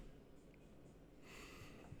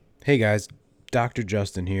Hey guys, Dr.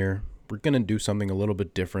 Justin here. We're going to do something a little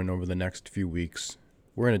bit different over the next few weeks.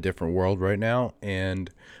 We're in a different world right now,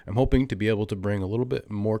 and I'm hoping to be able to bring a little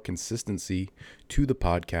bit more consistency to the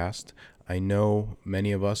podcast. I know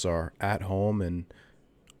many of us are at home and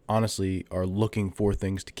honestly are looking for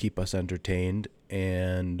things to keep us entertained,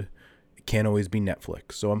 and it can't always be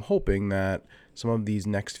Netflix. So I'm hoping that some of these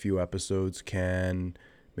next few episodes can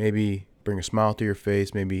maybe bring a smile to your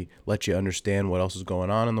face, maybe let you understand what else is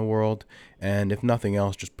going on in the world, and if nothing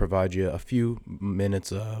else, just provide you a few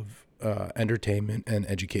minutes of entertainment and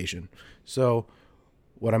education. So,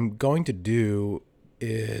 what I'm going to do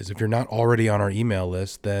is, if you're not already on our email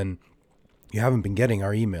list, then you haven't been getting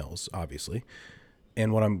our emails, obviously.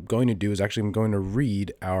 And what I'm going to do is I'm going to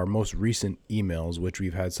read our most recent emails, which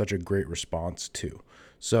we've had such a great response to.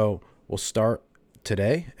 So, we'll start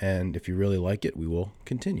today, and if you really like it, we will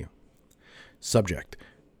continue. Subject: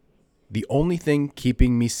 the only thing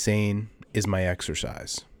keeping me sane is my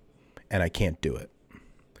exercise, and I can't do it.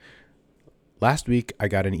 Last week, I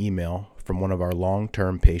got an email from one of our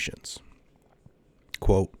long-term patients.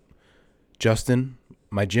 Quote, Justin,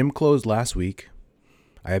 my gym closed last week.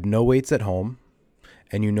 I have no weights at home,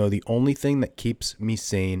 and you know the only thing that keeps me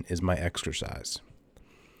sane is my exercise.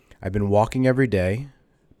 I've been walking every day,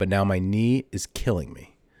 but now my knee is killing me.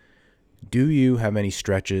 Do you have any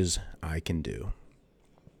stretches I can do?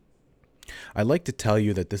 I'd like to tell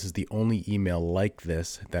you that this is the only email like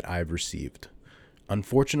this that I've received.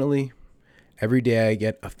 Unfortunately, every day I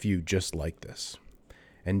get a few just like this.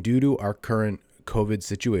 And due to our current COVID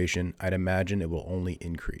situation, I'd imagine it will only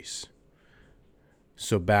increase.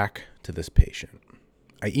 So back to this patient.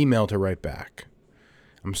 I emailed her right back.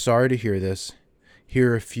 I'm sorry to hear this.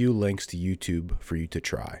 Here are a few links to YouTube for you to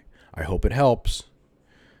try. I hope it helps.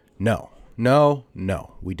 No,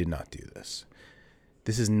 we did not do this.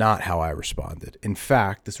 This is not how I responded. In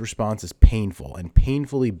fact, this response is painful and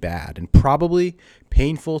painfully bad and probably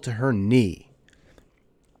painful to her knee.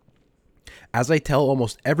 As I tell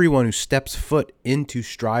almost everyone who steps foot into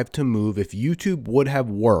Strive to Move, if YouTube would have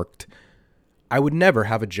worked, I would never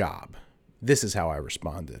have a job. This is how I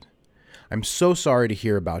responded. I'm so sorry to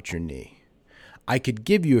hear about your knee. I could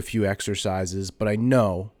give you a few exercises, but I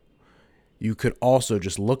know you could also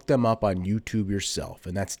just look them up on YouTube yourself,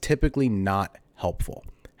 and that's typically not helpful.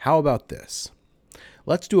 How about this?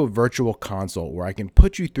 Let's do a virtual consult where I can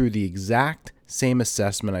put you through the exact same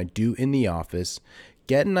assessment I do in the office,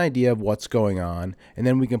 get an idea of what's going on, and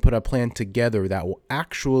then we can put a plan together that will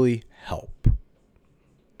actually help.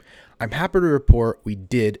 I'm happy to report we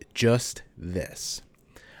did just this.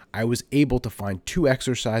 I was able to find 2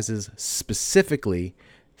 exercises specifically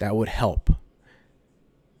that would help.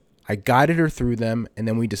 I guided her through them, and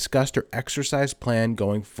then we discussed her exercise plan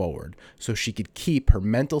going forward so she could keep her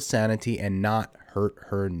mental sanity and not hurt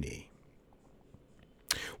her knee.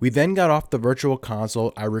 We then got off the virtual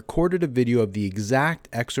consult. I recorded a video of the exact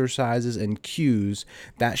exercises and cues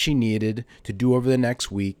that she needed to do over the next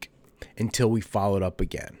week until we followed up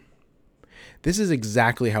again. This is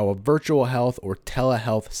exactly how a virtual health or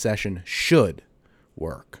telehealth session should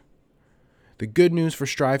work. The good news for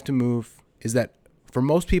Strive to Move is that for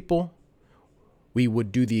most people, we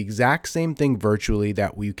would do the exact same thing virtually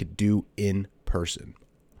that we could do in person.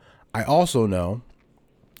 I also know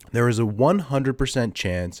there is a 100%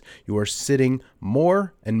 chance you are sitting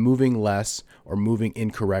more and moving less or moving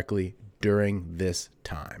incorrectly during this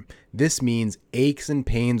time. This means aches and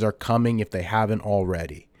pains are coming if they haven't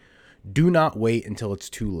already. Do not wait until it's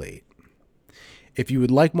too late. If you would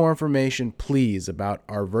like more information, please, about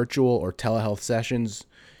our virtual or telehealth sessions,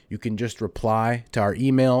 you can just reply to our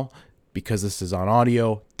email, because this is on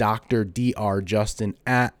audio,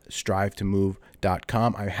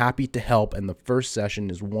 drdrjustin@strivetomove.com. I'm happy to help, and the first session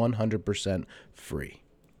is 100% free.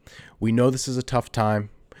 We know this is a tough time.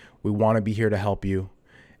 We want to be here to help you,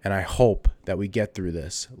 and I hope that we get through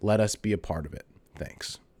this. Let us be a part of it.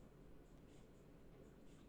 Thanks.